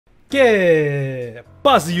¿Qué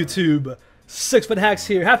pasa, YouTube? 6 Foot Hacks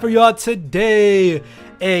here. Half for y'all today.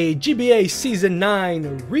 A GBA Season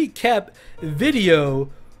 9 recap video,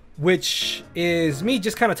 which is me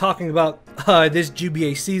just kind of talking about this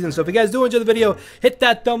GBA season. So if you guys do enjoy the video, hit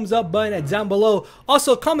that thumbs up button down below.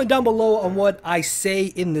 Also, comment down below on what I say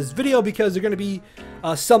in this video, because there are going to be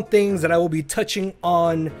some things that I will be touching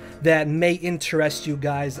on that may interest you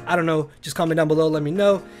guys. I don't know, just comment down below, let me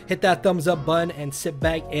know. Hit that thumbs up button and sit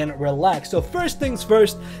back and relax. So first things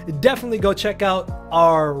first, definitely go check out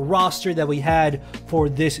our roster that we had for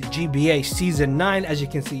this GBA Season 9. As you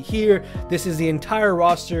can see here, this is the entire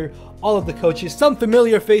roster, all of the coaches, some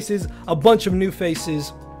familiar faces, a bunch of new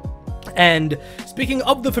faces. And speaking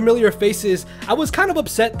of the familiar faces, I was kind of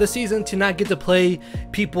upset this season to not get to play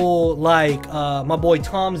people like my boy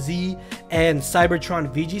Tom Z and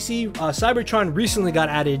Cybertron VGC. Cybertron recently got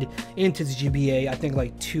added into the GBA, I think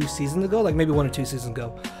like 2 seasons ago, like maybe 1 or 2 seasons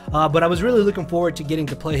ago. But I was really looking forward to getting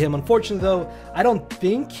to play him. Unfortunately though, I don't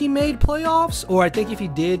think he made playoffs, or I think if he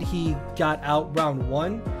did, he got out round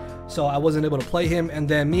 1. So I wasn't able to play him. And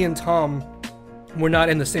then me and Tom, we're not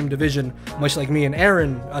in the same division, much like me and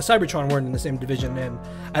Aaron. Cybertron weren't in the same division, and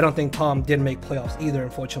I don't think Tom did make playoffs either,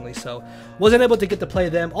 unfortunately, so wasn't able to get to play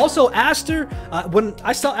them. Also, Aster, when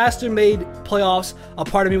I saw Aster made playoffs, a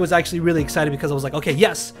part of me was actually really excited, because I was like, okay,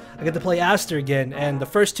 yes, I get to play Aster again. And the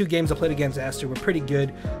first 2 games I played against Aster were pretty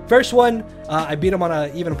good. First one, I beat him on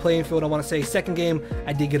an even playing field, I want to say. Second game,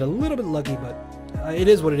 I did get a little bit lucky, but it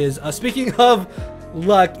is what it is. Speaking of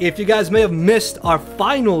luck, if you guys may have missed our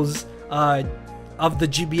finals of the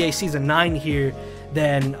GBA Season 9 here,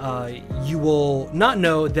 then you will not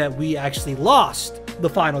know that we actually lost the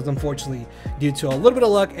finals, unfortunately, due to a little bit of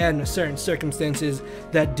luck and certain circumstances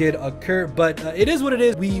that did occur. But it is what it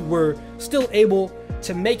is. We were still able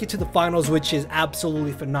to make it to the finals, which is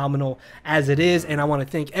absolutely phenomenal as it is. And I want to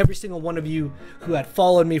thank every single one of you who had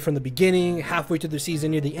followed me from the beginning, halfway through the season,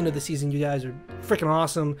 near the end of the season. You guys are freaking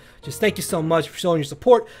awesome. Just thank you so much for showing your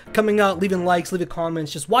support, coming out, leaving likes, leaving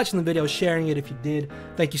comments, just watching the video, sharing it if you did.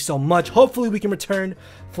 Thank you so much. Hopefully we can return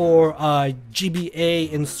for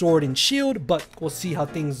GBA in Sword and Shield, but we'll see how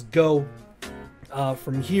things go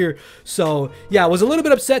from here. So yeah, I was a little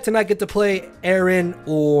bit upset to not get to play Aaron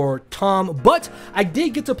or Tom, but I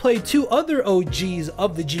did get to play 2 other OGs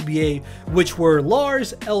of the GBA, which were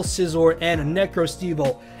Lars, El Scizor, and Necro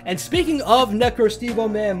Stevo. And speaking of Necro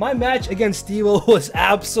Stevo, man, my match against Stevo was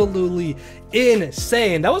absolutely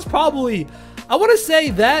insane. That was probably, I want to say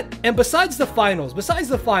that, and besides the finals,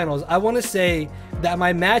 I want to say that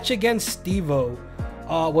my match against Stevo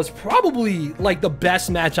was probably like the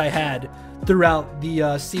best match I had throughout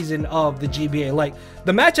the season of the GBA. Like,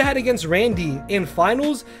 the match I had against Randy in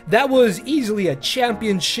finals, that was easily a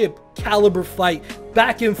championship caliber fight,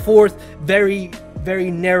 back and forth, very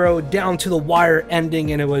narrow, down to the wire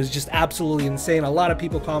ending, and it was just absolutely insane. A lot of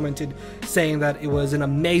people commented saying that it was an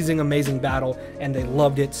amazing battle and they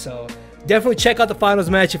loved it. So definitely check out the finals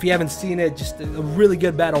match if you haven't seen it. Just a really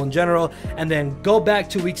good battle in general. And then go back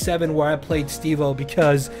to week 7 where I played Stevo,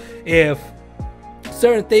 because if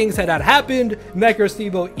certain things had not happened, Necro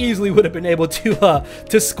Stevo easily would have been able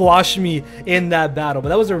to squash me in that battle. But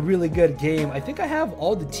that was a really good game. I think I have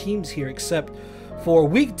all the teams here except for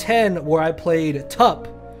week 10 where I played Tup,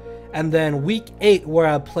 and then week 8 where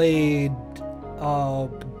I played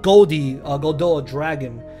Goldoa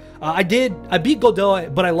Dragon. I beat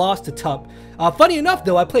Goldoa, but I lost to Tup. Funny enough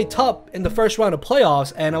though, I played Tup in the first round of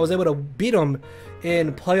playoffs, and I was able to beat him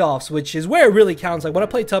in playoffs, which is where it really counts. Like, when I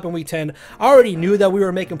played Tup in week 10, I already knew that we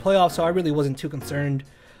were making playoffs, so I really wasn't too concerned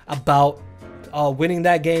about winning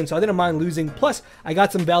that game, so I didn't mind losing. Plus, I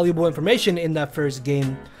got some valuable information in that first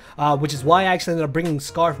game, which is why I actually ended up bringing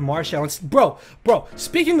Scarf Marshadow. Bro,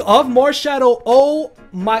 speaking of Marshadow, oh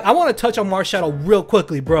my, I want to touch on Marshadow real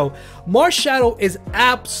quickly, bro. Marshadow is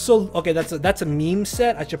absolute. Okay, that's a meme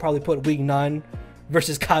set. I should probably put week 9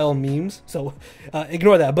 versus Kyle memes, so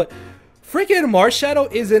ignore that. But freaking Marshadow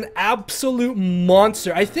is an absolute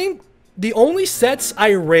monster. I think the only sets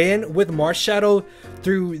I ran with Marshadow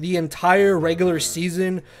through the entire regular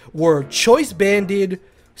season were Choice Banded,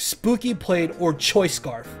 Spooky Plate, or Choice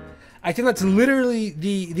Scarf. I think that's literally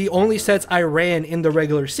the only sets I ran in the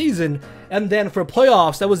regular season. And then for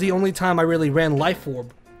playoffs, that was the only time I really ran Life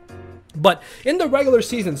Orb. But in the regular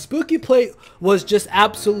season, Spooky Plate was just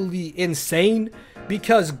absolutely insane,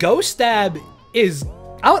 because Ghost Stab is,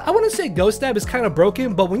 I want to say Ghost Stab is kind of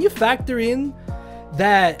broken, but when you factor in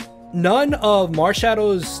that none of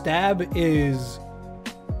Marshadow's stab is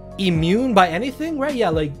immune by anything, right? Yeah,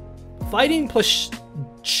 like fighting plus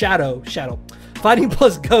shadow, fighting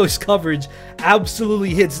plus ghost coverage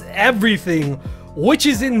absolutely hits everything which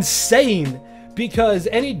is insane because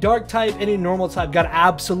any dark type, any normal type got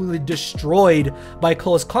absolutely destroyed by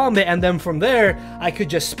close combat, and then from there I could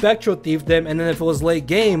just Spectral Thief them, and then if it was late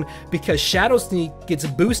game, because Shadow Sneak gets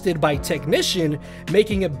boosted by Technician,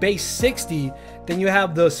 making it base 60, then you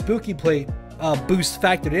have the Spooky Plate boost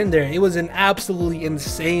factored in there. It was an absolutely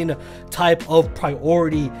insane type of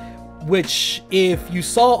priority, which if you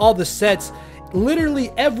saw all the sets,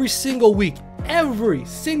 literally every single week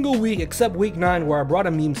except week 9 where I brought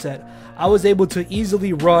a meme set, I was able to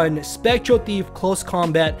easily run Spectral Thief, Close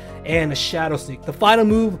Combat, and a Shadow Sneak. The final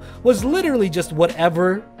move was literally just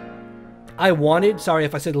whatever I wanted. Sorry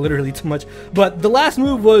if I said literally too much, but the last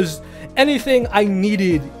move was anything I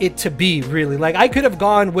needed it to be, really. Like, I could have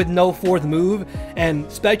gone with no 4th move, and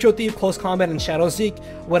Spectral Thief, Close Combat, and Shadow Sneak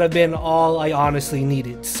would have been all I honestly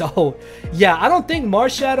needed. So yeah, I don't think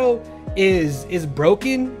Mars Shadow is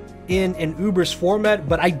broken in an Uber's format,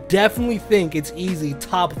 but I definitely think it's easily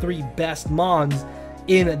top 3 best mons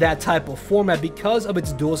in that type of format because of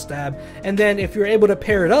its dual stab. And then if you're able to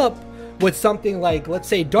pair it up with something like, let's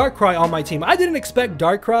say, Darkrai on my team. I didn't expect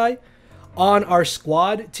Darkrai on our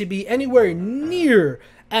squad to be anywhere near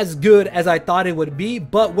as good as I thought it would be,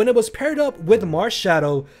 but when it was paired up with Mars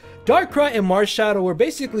Shadow, Darkrai and Mars Shadow were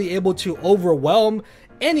basically able to overwhelm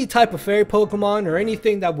any type of fairy Pokemon or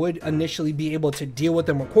anything that would initially be able to deal with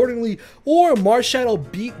them accordingly, or Mars Shadow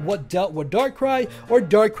beat what dealt with Darkrai, or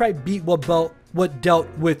Darkrai beat what dealt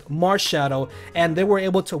with Mars Shadow, and they were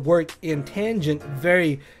able to work in tangent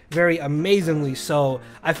very, very amazingly. So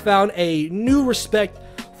I found a new respect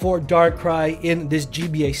for Darkrai in this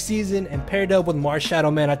GBA season, and paired up with Mars Shadow,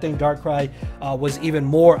 man, I think Darkrai was even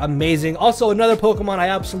more amazing. Also, another Pokemon I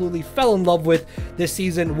absolutely fell in love with this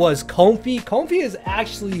season was Comfey. Comfey is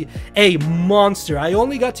actually a monster. I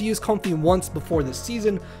only got to use Comfey once before this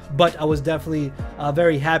season, but I was definitely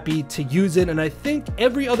very happy to use it, and I think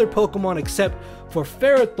every other Pokemon except for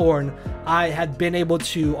Ferrothorn I had been able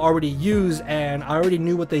to already use, and I already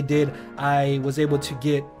knew what they did. I was able to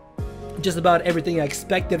get just about everything I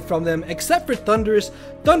expected from them, except for Thundurus.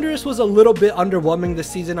 Thundurus was a little bit underwhelming this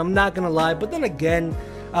season, I'm not gonna lie, but then again,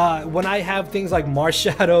 when I have things like Mars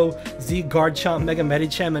Shadow, Z Garchomp, Mega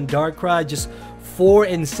Medicham, and Darkrai, just 4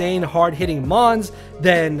 insane hard-hitting mons,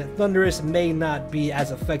 then Thundurus may not be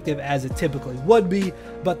as effective as it typically would be,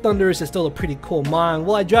 but Thundurus is still a pretty cool mon.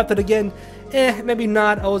 Will I draft it again? Maybe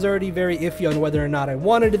not. I was already very iffy on whether or not I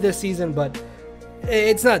wanted it this season, but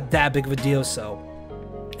it's not that big of a deal, so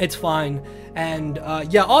it's fine. And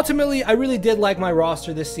yeah, ultimately I really did like my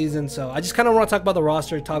roster this season, so I just kind of want to talk about the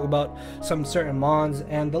roster, talk about some certain mons.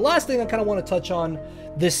 And the last thing I kind of want to touch on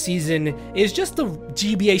this season is just the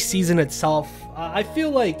GBA season itself. I feel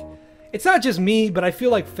like it's not just me, but I feel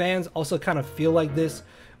like fans also kind of feel like this,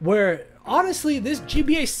 where honestly this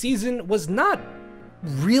GBA season was not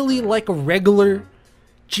really like a regular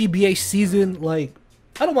GBA season. Like,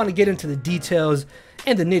 I don't want to get into the details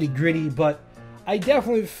and the nitty-gritty, but I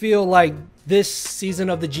definitely feel like this season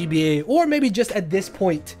of the GBA, or maybe just at this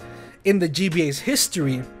point in the GBA's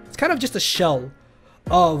history, it's kind of just a shell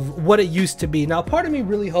of what it used to be. Now, part of me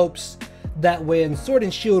really hopes that when Sword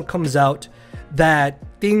and Shield comes out, that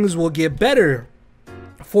things will get better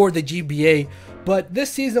for the GBA, but this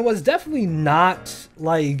season was definitely not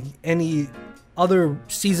like any other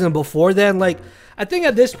season before then. Like, I think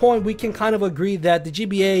at this point we can kind of agree that the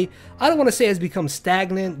GBA, I don't want to say has become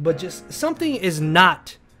stagnant, but just something is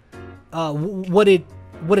not what it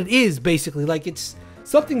is, basically. Like,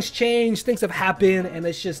 something's changed, things have happened, and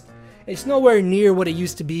it's nowhere near what it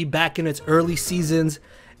used to be back in its early seasons.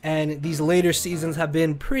 And these later seasons have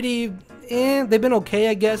been pretty, they've been okay,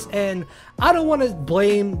 I guess. And I don't want to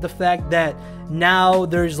blame the fact that now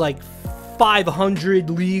there's like 500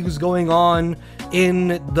 leagues going on in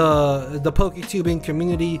the PokeTubing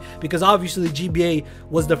community, because obviously GBA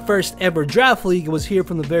was the first ever draft league. It was here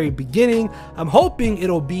from the very beginning. I'm hoping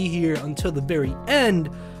it'll be here until the very end,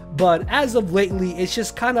 but as of lately it's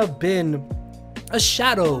just kind of been a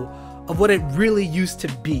shadow of what it really used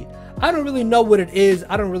to be. I don't really know what it is.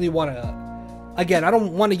 I don't really want to, again, I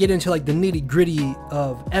don't want to get into like the nitty-gritty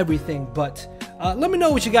of everything, but let me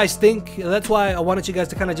know what you guys think. That's why I wanted you guys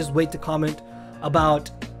to kind of just wait to comment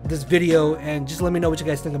about this video and just let me know what you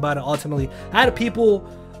guys think about it. Ultimately, I had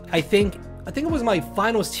people, I think it was my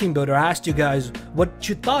finals team builder, I asked you guys what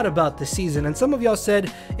you thought about the season, and some of y'all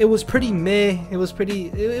said it was pretty meh, it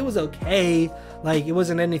was okay, like it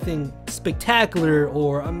wasn't anything spectacular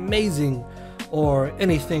or amazing or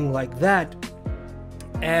anything like that.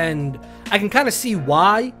 And I can kind of see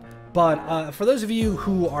why, but for those of you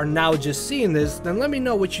who are now just seeing this, then let me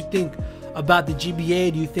know what you think about the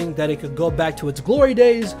GBA? Do you think that it could go back to its glory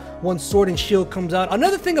days once Sword and Shield comes out?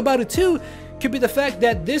 Another thing about it too could be the fact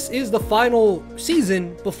that this is the final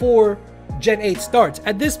season before Gen 8 starts.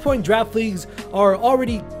 At this point, draft leagues are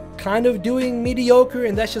already kind of doing mediocre,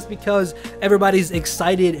 and that's just because everybody's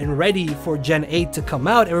excited and ready for Gen 8 to come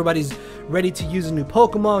out. Everybody's ready to use a new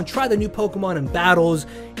Pokemon, try the new Pokemon in battles,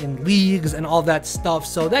 in leagues, and all that stuff.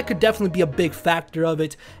 So that could definitely be a big factor of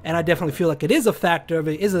it, and I definitely feel like it is a factor of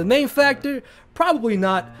it. Is it the main factor? Probably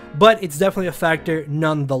not, but it's definitely a factor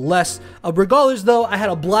nonetheless. Regardless though, I had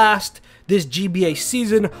a blast this GBA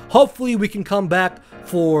season. Hopefully we can come back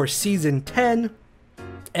for Season 10.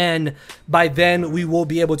 And by then we will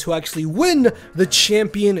be able to actually win the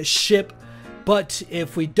championship. But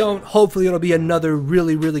if we don't, hopefully it'll be another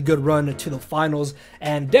really good run to the finals.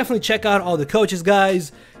 And definitely check out all the coaches,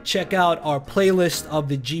 guys. Check out our playlist of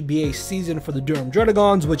the GBA season for the Durham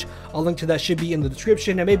Druddigons, which I'll link to that should be in the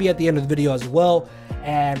description and maybe at the end of the video as well.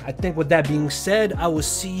 And I think with that being said, I will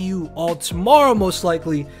see you all tomorrow most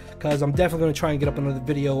likely, because I'm definitely going to try and get up another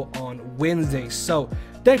video on Wednesday. So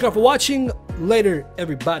thank you all for watching. Later,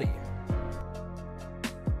 everybody.